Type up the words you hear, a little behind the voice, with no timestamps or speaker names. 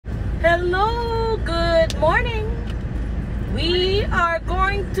Hello, good morning. We are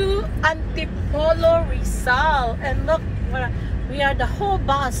going to Antipolo, Rizal, and look, we are the whole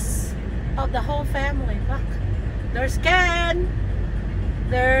bus of the whole family. Look, there's Ken,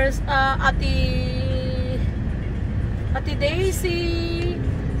 there's Ate Daisy,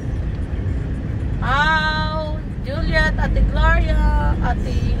 Juliet, Ate Gloria,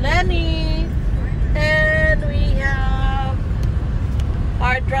 Ate Lenny, and we have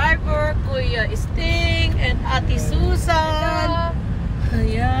our driver, Kuya Sting, and Ate Susan.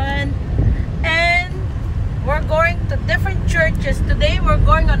 Ayan. And we're going to different churches. Today we're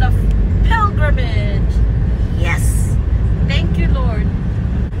going on a pilgrimage. Yes. Thank you, Lord.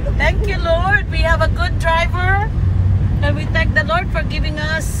 Thank you, Lord. We have a good driver. And we thank the Lord for giving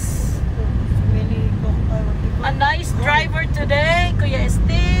us a nice driver today. Kuya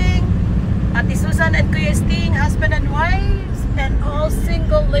Sting, Ate Susan and Kuya Sting, husband and wives, and all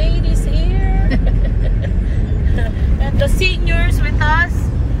single ladies here. And the seniors with us.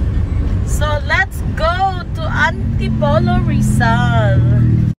 So let's go to Antipolo, Rizal.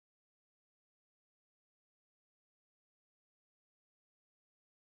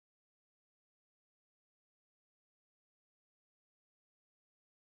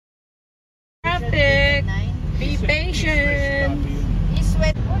 Traffic. Be patient.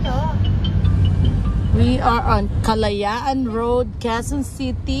 We are on Kalayaan Road, Quezon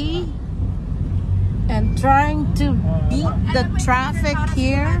City, and trying to beat the traffic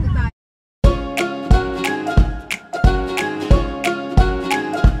here.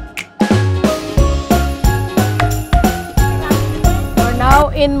 We're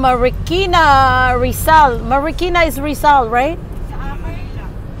now in Marikina, Rizal. Marikina is Rizal, right?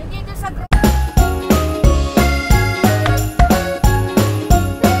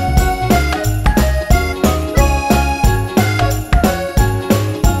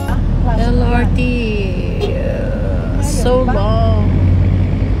 So long.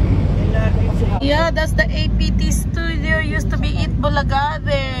 Yeah, that's the APT studio. Used to be Eat Bulaga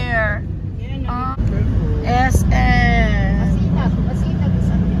there.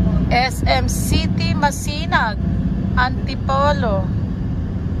 SM City, Masinag, Antipolo.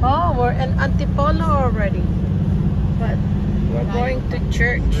 Oh, we're in Antipolo already. But we're going to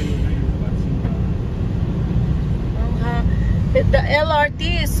church. The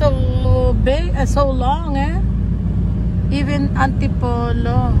LRT is so big, so long, eh? Even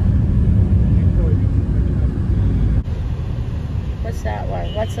Antipolo. What's that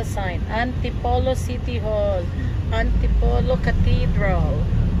one? What's the sign? Antipolo City Hall. Antipolo Cathedral.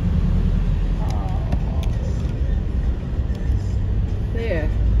 Oh. There.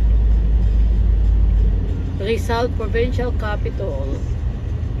 Rizal Provincial Capital.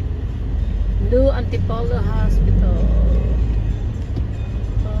 New Antipolo Hospital.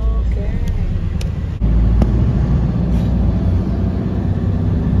 Okay.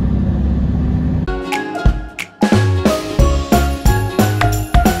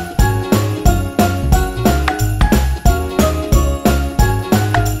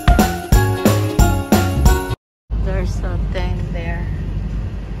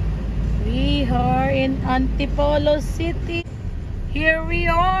 Antipolo City. Here we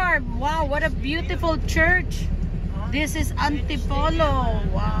are. Wow, what a beautiful church. This is Antipolo.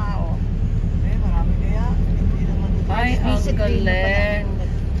 Wow. Ay, ang galing.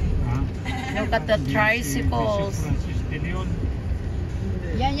 Look at the tricycles.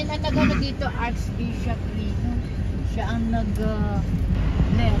 Yan ang nagano dito, Archbishop Lino. Siya ang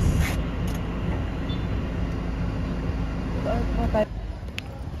nag-bless.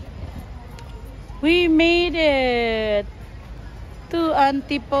 We made it to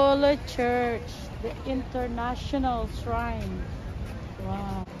Antipolo Church, the international shrine.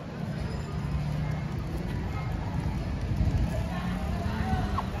 Wow.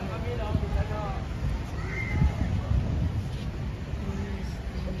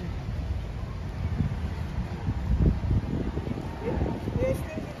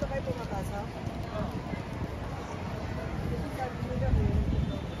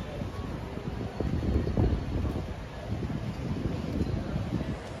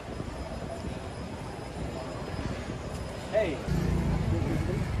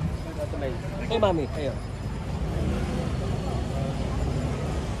 Hey, Mami, ayo.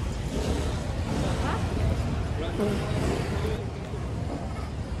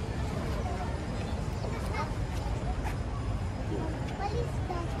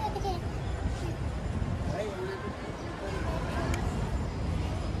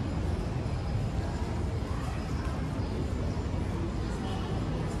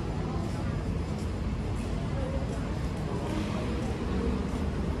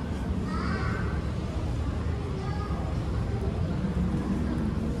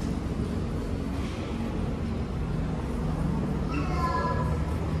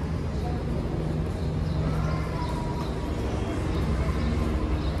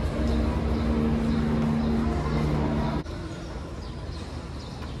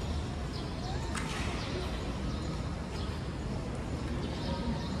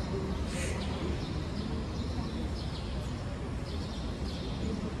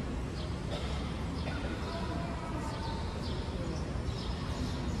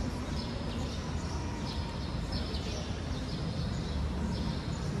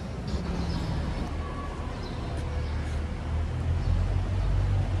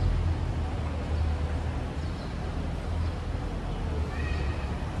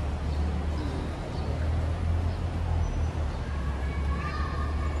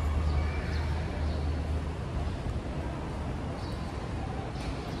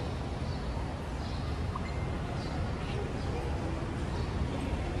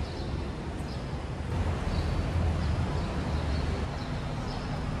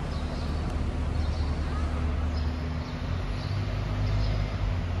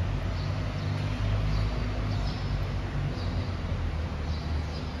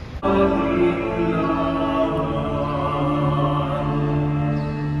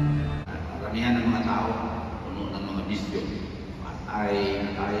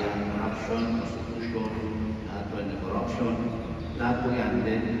 corruption, prostitution, at well, corruption. Lahat po yan.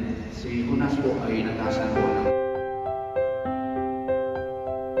 Then, si Kunas po ay natasan po ng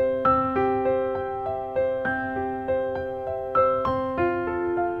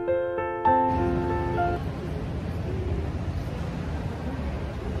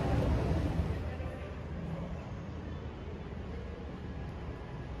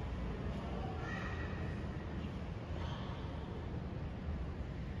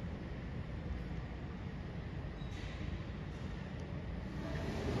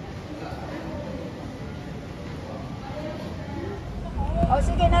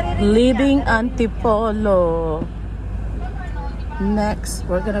leaving Antipolo. Next,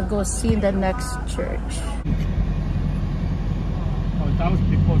 we're gonna go see the next church.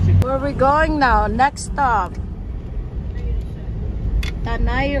 Where are we going now? Next stop.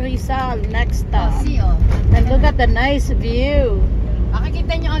 Tanay, Rizal. Next stop. And look at the nice view.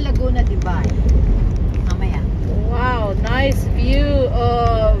 Makikita nyo ang Laguna, di ba? Mamaya. Wow, nice view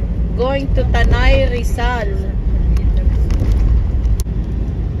of going to Tanay, Rizal.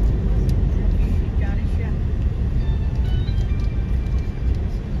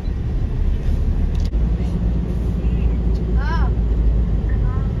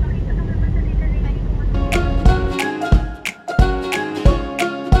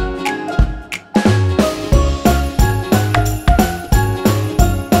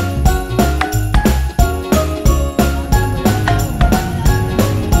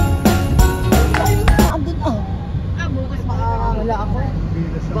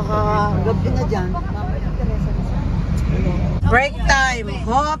 Break time.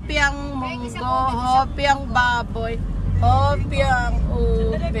 Hopyang munggo, hopyang baboy, hopyang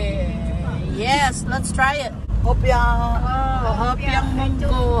ube. Yes, let's try it. Hopyang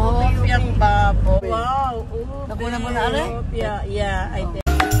munggo, hopyang baboy. Wow, ube. Nakuna mo na rin? Hopya. Yeah, I did.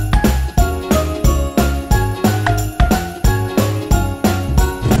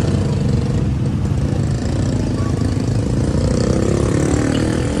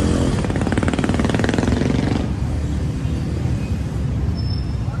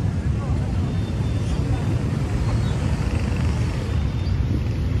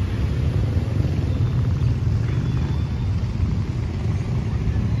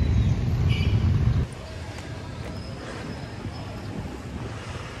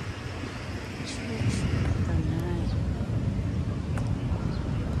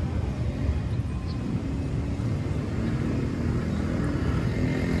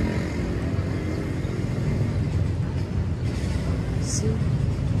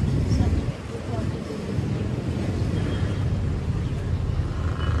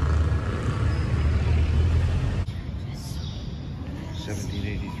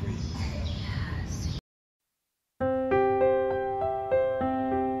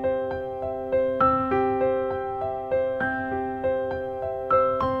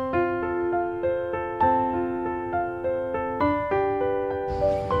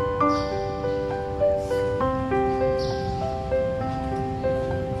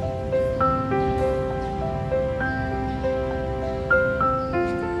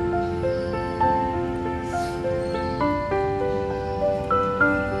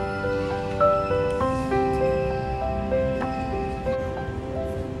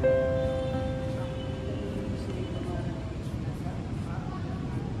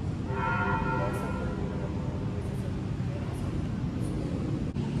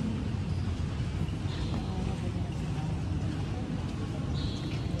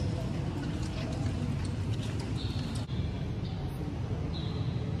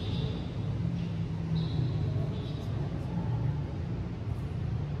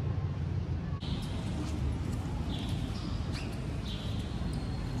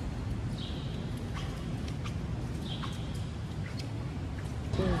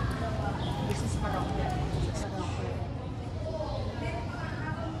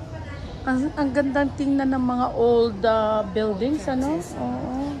 Ang gandang tingnan ng mga old buildings, ano?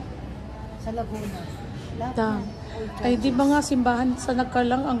 Oo. Sa Laguna. Ay, di ba nga simbahan sa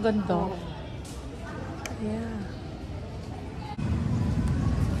Nagkalang ang ganda? Yeah.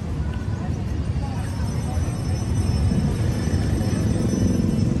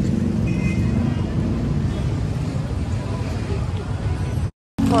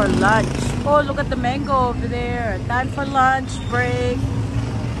 For lunch. Oh, look at the mango over there. Time for lunch break.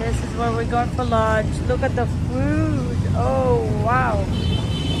 This is where we're going for lunch. Look at the food. Oh, wow.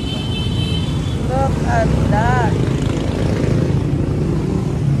 Look at that.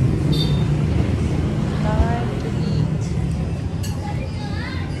 Time to eat.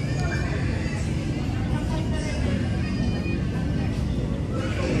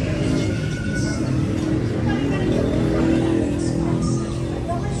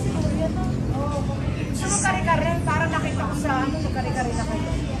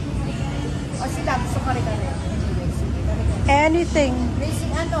 something. May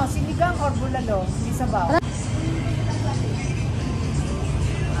sinigang or bulalo? May sabaw.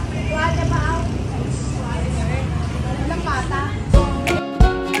 Tuwala ba ako? Walang pata.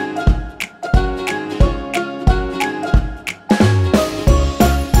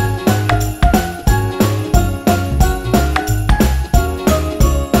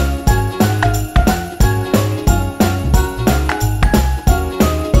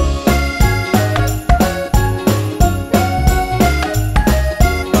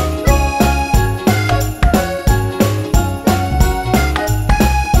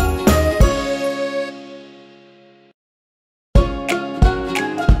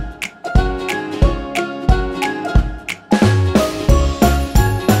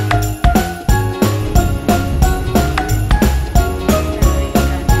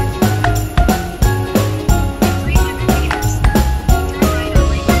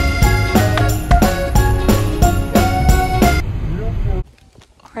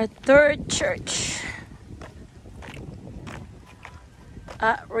 Our third church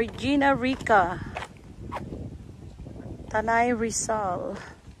at Regina, Rica, Tanay, Rizal.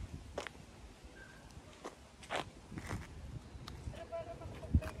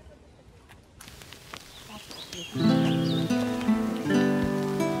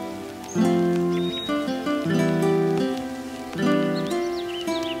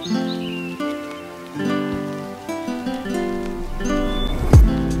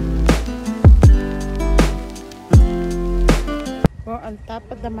 We're on top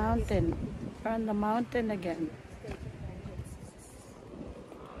of the mountain. We're on the mountain again.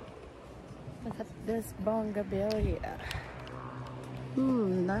 Look at this bongabilia.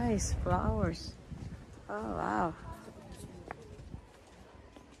 Nice flowers. Oh wow.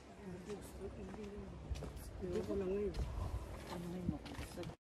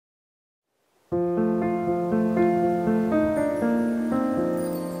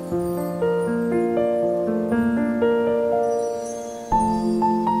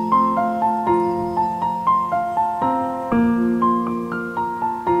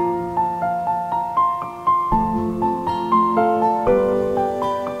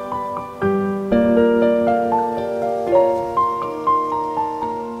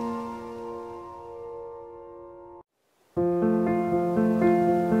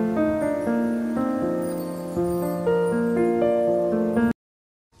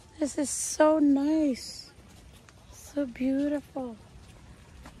 This is so nice. So beautiful.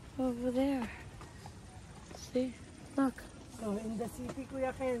 Over there. See? Look. So in the city,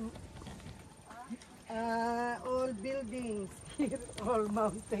 Kuya Ken, all buildings, here, all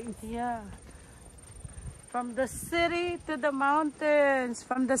mountains. Yeah. From the city to the mountains.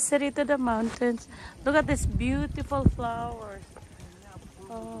 From the city to the mountains. Look at these beautiful flowers.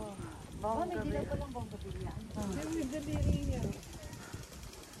 Oh, bongabilia.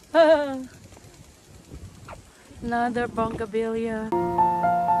 Another bongabilia.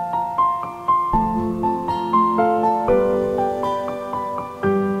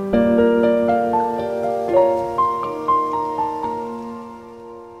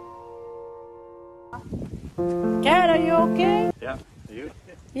 Kat, are you okay? Yeah, you?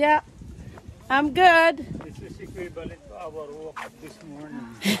 Yeah, I'm good. This is equivalent to our walk this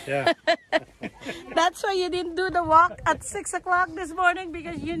morning. Yeah. That's why you didn't do the walk at 6 o'clock this morning,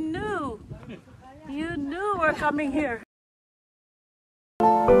 because you knew we're coming here.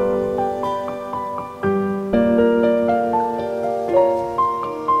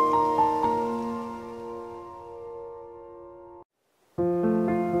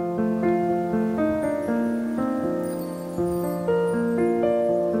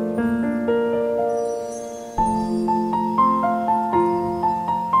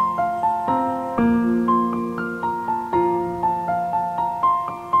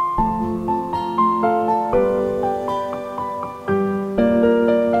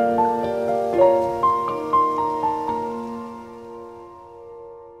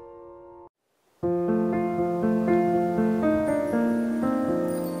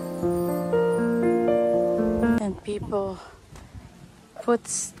 People,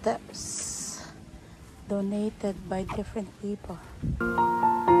 footsteps donated by different people.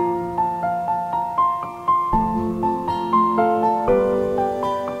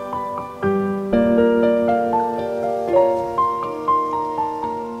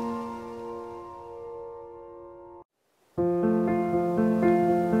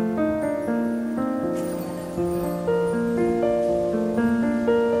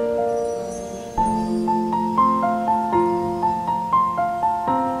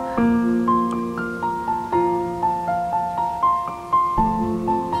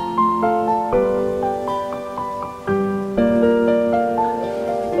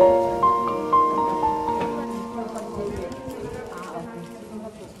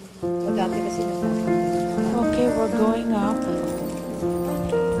 Okay, we're going up.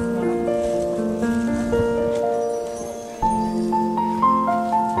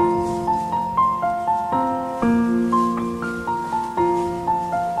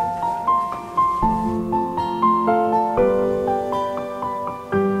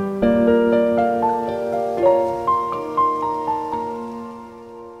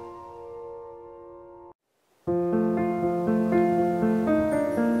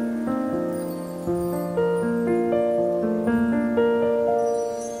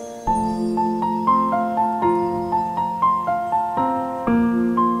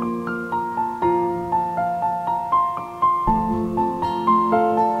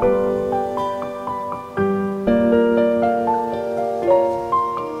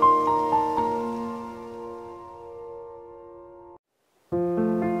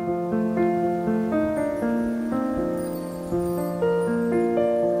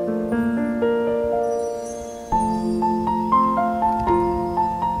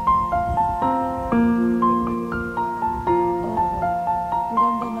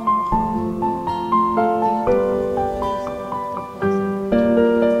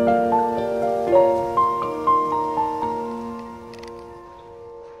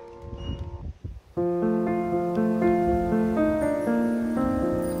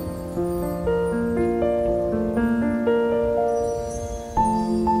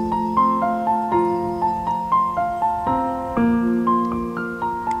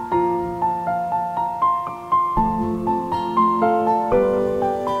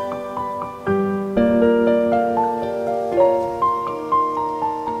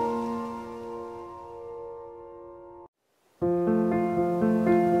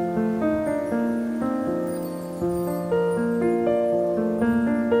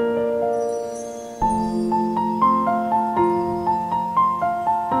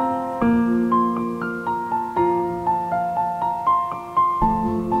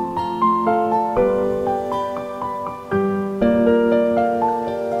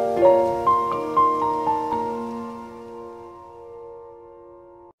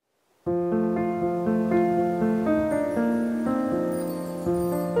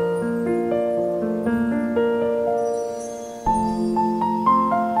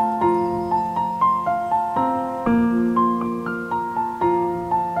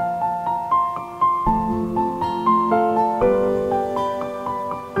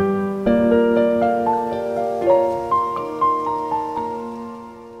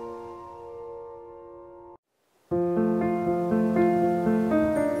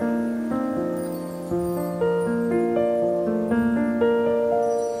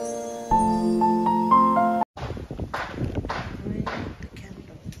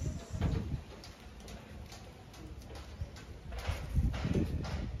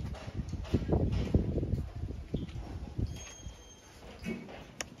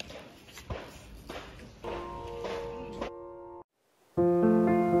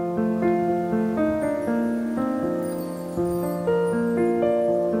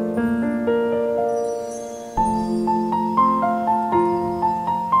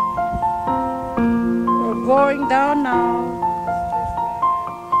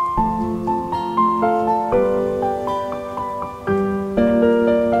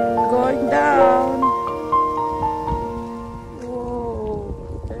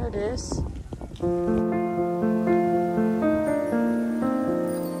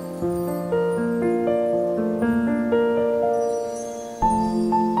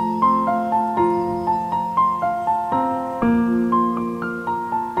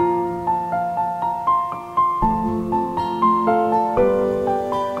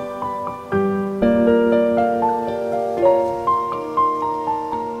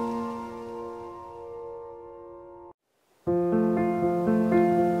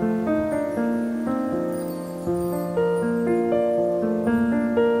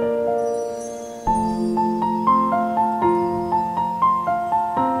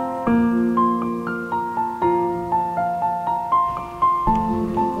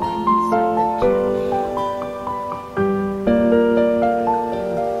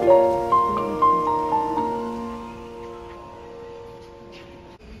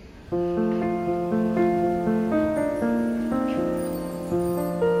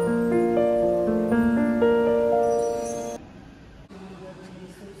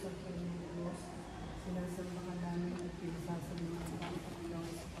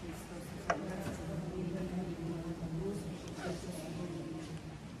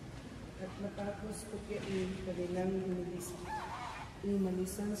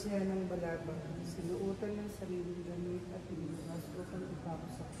 Inalisan siya ng balabang, sinuotan ng sariling gamit at inilasukan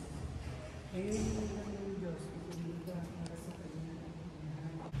ipapasa. Ngayon yung ng Diyos, ipumida para sa kanya.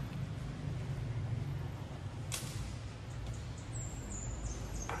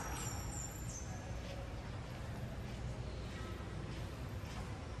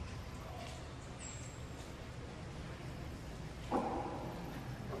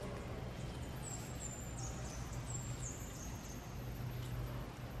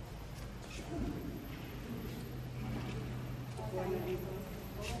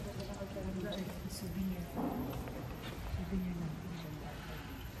 Souvenir. Souvenir lang.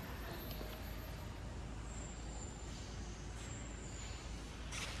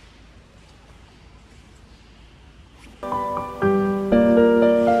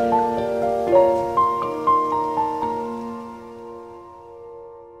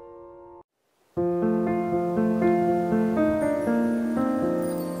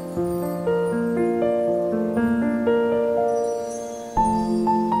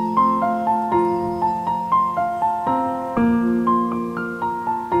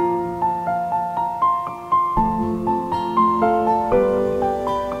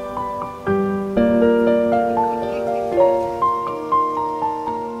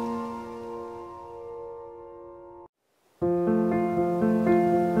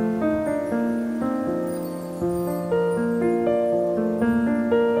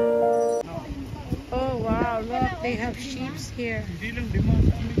 They have sheep here.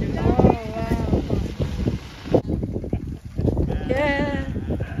 Oh, wow. Yeah.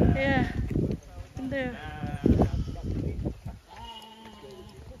 Yeah. There.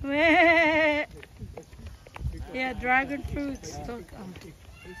 Yeah, dragon fruits. Dragon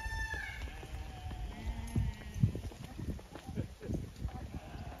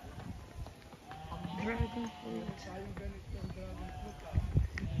fruits.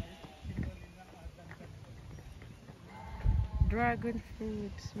 Dragon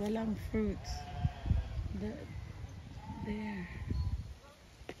fruits. Walang fruits. There.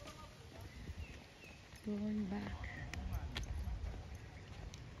 Going back.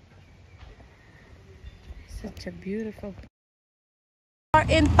 Such a beautiful. We are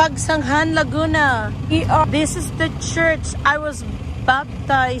in Pagsanjan, Laguna. This is the church I was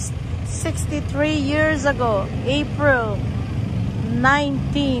baptized 63 years ago, April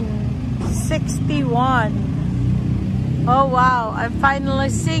 1961. Oh wow, I'm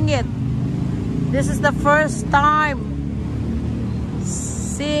finally seeing it. This is the first time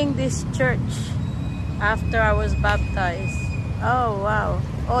seeing this church after I was baptized. Oh wow.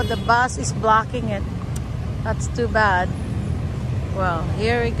 Oh, the bus is blocking it. That's too bad. Well,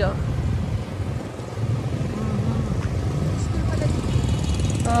 here we go.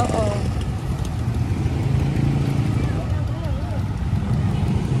 Uh-oh.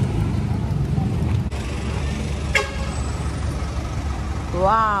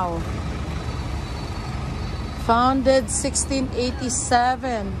 Wow. Founded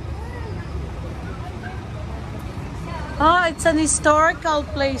 1687. Oh, it's an historical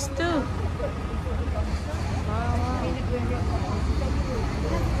place too.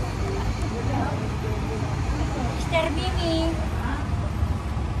 Mr. Mimi.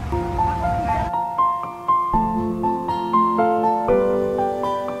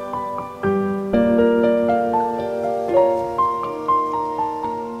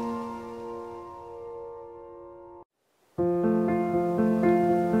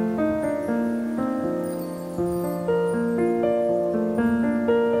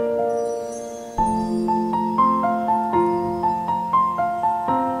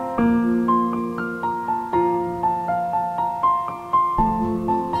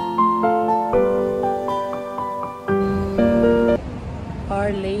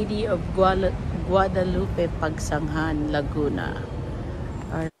 Our Lady of Guadalupe, Pagsanjan, Laguna.